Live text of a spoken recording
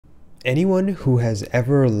Anyone who has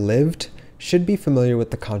ever lived should be familiar with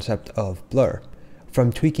the concept of blur.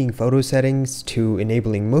 From tweaking photo settings to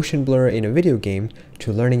enabling motion blur in a video game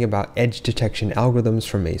to learning about edge detection algorithms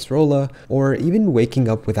from Acerola, or even waking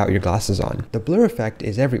up without your glasses on. The blur effect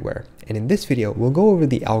is everywhere, and in this video we'll go over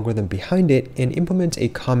the algorithm behind it and implement a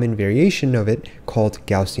common variation of it called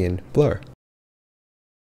Gaussian blur.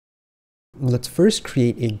 Let's first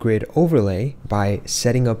create a grid overlay by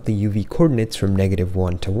setting up the UV coordinates from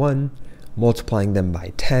 -1 to 1, multiplying them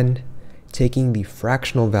by 10, taking the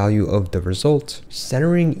fractional value of the result,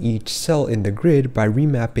 centering each cell in the grid by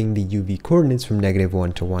remapping the UV coordinates from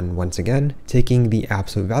 -1 to 1 once again, taking the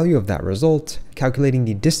absolute value of that result, calculating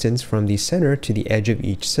the distance from the center to the edge of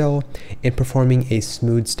each cell, and performing a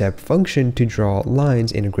smooth step function to draw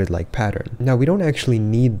lines in a grid-like pattern. Now, we don't actually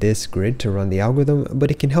need this grid to run the algorithm, but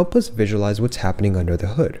it can help us visualize what's happening under the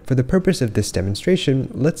hood. For the purpose of this demonstration,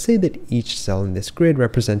 let's say that each cell in this grid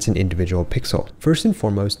represents an individual pixel. First and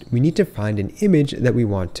foremost, we need to find an image that we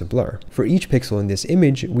want to blur. For each pixel in this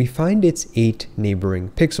image, we find its 8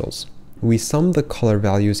 neighboring pixels. We sum the color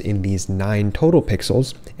values in these 9 total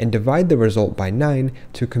pixels and divide the result by 9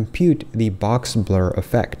 to compute the box blur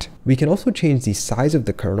effect. We can also change the size of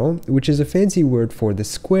the kernel, which is a fancy word for the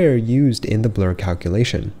square used in the blur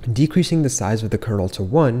calculation. Decreasing the size of the kernel to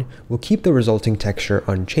 1 will keep the resulting texture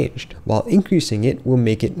unchanged, while increasing it will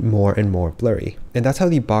make it more and more blurry. And that's how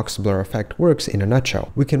the box blur effect works in a nutshell.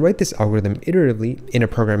 We can write this algorithm iteratively in a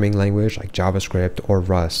programming language like JavaScript or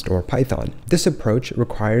Rust or Python. This approach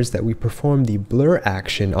requires that we perform the blur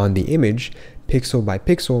action on the image pixel by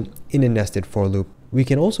pixel in a nested for loop. We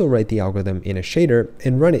can also write the algorithm in a shader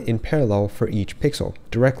and run it in parallel for each pixel,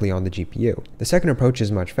 directly on the GPU. The second approach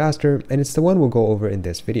is much faster, and it's the one we'll go over in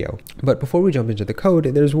this video. But before we jump into the code,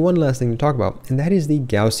 there's one last thing to talk about, and that is the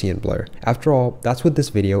Gaussian blur. After all, that's what this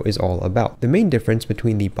video is all about. The main difference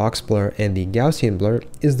between the box blur and the Gaussian blur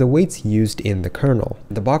is the weights used in the kernel.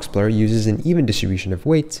 The box blur uses an even distribution of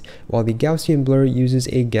weights, while the Gaussian blur uses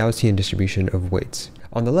a Gaussian distribution of weights.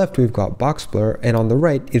 On the left, we've got box blur, and on the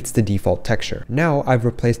right, it's the default texture. Now, I've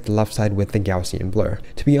replaced the left side with the Gaussian blur.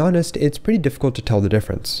 To be honest, it's pretty difficult to tell the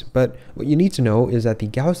difference, but what you need to know is that the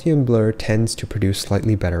Gaussian blur tends to produce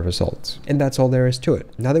slightly better results. And that's all there is to it.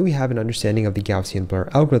 Now that we have an understanding of the Gaussian blur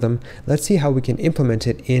algorithm, let's see how we can implement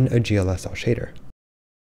it in a GLSL shader.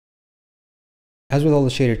 As with all the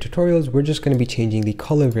shader tutorials, we're just going to be changing the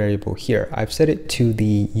color variable here. I've set it to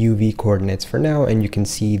the UV coordinates for now, and you can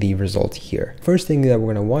see the result here. First thing that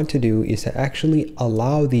we're going to want to do is to actually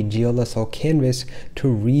allow the GLSL canvas to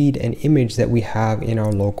read an image that we have in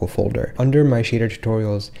our local folder. Under my shader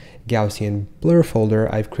tutorials Gaussian blur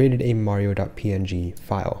folder, I've created a mario.png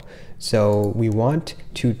file. So we want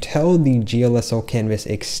to tell the GLSL canvas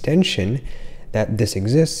extension that this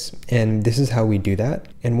exists, and this is how we do that.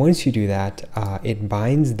 And once you do that, it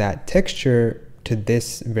binds that texture to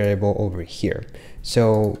this variable over here.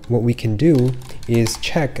 So what we can do is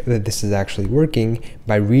check that this is actually working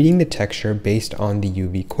by reading the texture based on the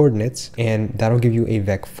UV coordinates, and that'll give you a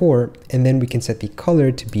vec4, and then we can set the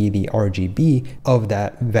color to be the RGB of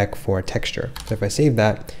that vec4 texture. So if I save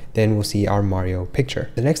that, then we'll see our Mario picture.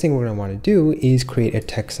 The next thing we're going to want to do is create a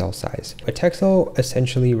text cell size. A text cell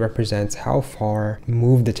essentially represents how far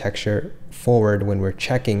move the texture forward when we're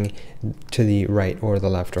checking to the right or the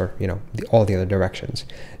left, or all the other directions.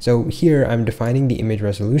 So here I'm defining the image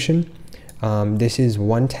resolution. This is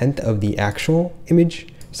 1/10 of the actual image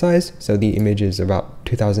size, so the image is about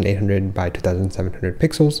 2800 by 2700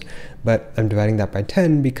 pixels, but I'm dividing that by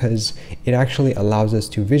 10 because it actually allows us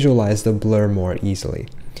to visualize the blur more easily.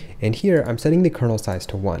 And here I'm setting the kernel size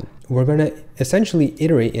to 1. We're going to essentially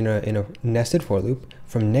iterate in a nested for loop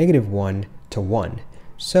from -1 to 1.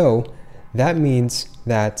 So that means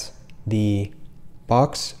that the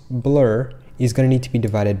box blur is going to need to be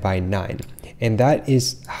divided by 9. And that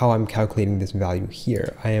is how I'm calculating this value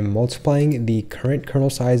here. I am multiplying the current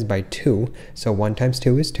kernel size by 2. So 1 times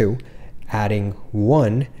 2 is 2, adding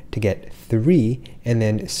 1 to get 3, and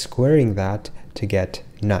then squaring that to get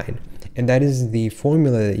 9. And that is the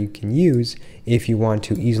formula that you can use if you want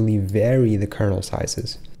to easily vary the kernel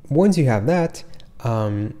sizes. Once you have that,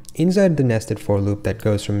 inside the nested for loop that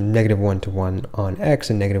goes from -1 to 1 on X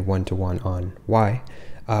and -1 to 1 on Y,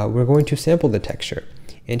 we're going to sample the texture.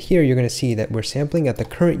 And here you're going to see that we're sampling at the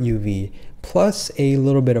current UV plus a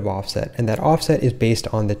little bit of offset, and that offset is based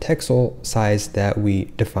on the texel size that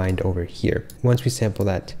we defined over here. Once we sample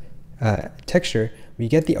that texture, we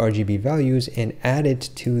get the RGB values and add it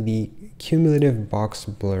to the cumulative box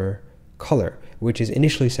blur color, which is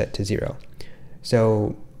initially set to 0.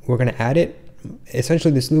 So we're going to add it.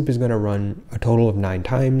 Essentially, this loop is going to run a total of 9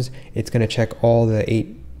 times. It's going to check all the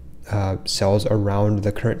 8 cells around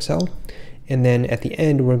the current cell. And then at the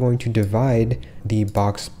end, we're going to divide the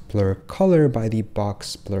box blur color by the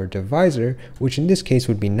box blur divisor, which in this case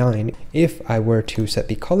would be 9. If I were to set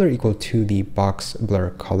the color equal to the box blur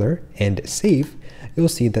color and save, you'll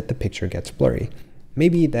see that the picture gets blurry.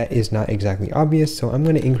 Maybe that is not exactly obvious, so I'm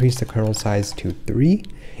going to increase the kernel size to 3.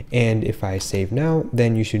 And if I save now,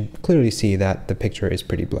 then you should clearly see that the picture is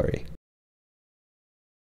pretty blurry.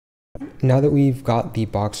 Now that we've got the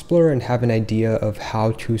box blur and have an idea of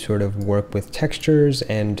how to sort of work with textures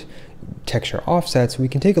and texture offsets, we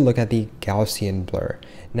can take a look at the Gaussian blur.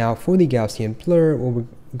 Now for the Gaussian blur, what we're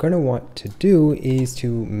going to want to do is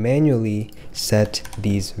to manually set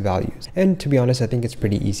these values. And to be honest, I think it's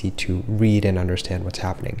pretty easy to read and understand what's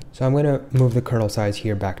happening. So I'm going to move the kernel size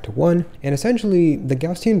here back to 1. And essentially the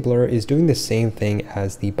Gaussian blur is doing the same thing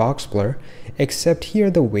as the box blur, except here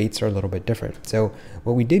the weights are a little bit different. So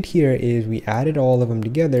what we did here is we added all of them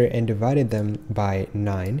together and divided them by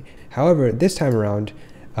 9. However, this time around,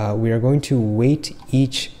 we are going to weight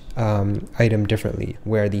each item differently,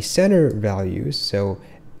 where the center values, so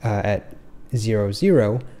at 0,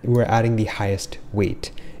 0, we're adding the highest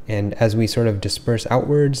weight. And as we sort of disperse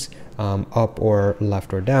outwards, up or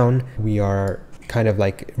left or down, we are kind of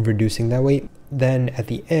like reducing that weight. Then at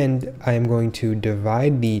the end, I am going to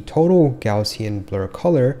divide the total Gaussian blur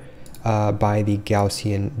color by the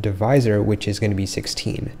Gaussian divisor, which is going to be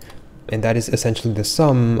 16. And that is essentially the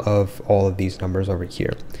sum of all of these numbers over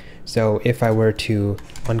here. So if I were to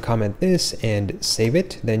uncomment this and save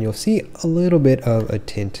it, then you'll see a little bit of a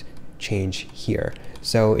tint change here.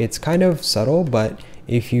 So it's kind of subtle, but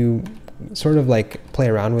if you sort of like play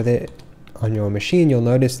around with it on your machine, you'll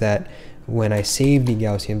notice that when I save the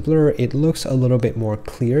Gaussian blur, it looks a little bit more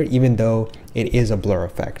clear, even though it is a blur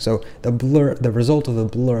effect. So the result of the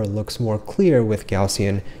blur looks more clear with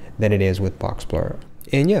Gaussian than it is with box blur.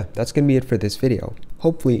 And yeah, that's going to be it for this video.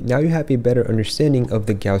 Hopefully now you have a better understanding of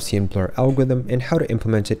the Gaussian blur algorithm and how to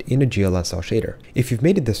implement it in a GLSL shader. If you've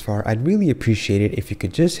made it this far, I'd really appreciate it if you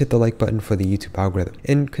could just hit the like button for the YouTube algorithm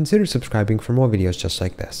and consider subscribing for more videos just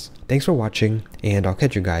like this. Thanks for watching, and I'll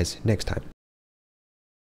catch you guys next time.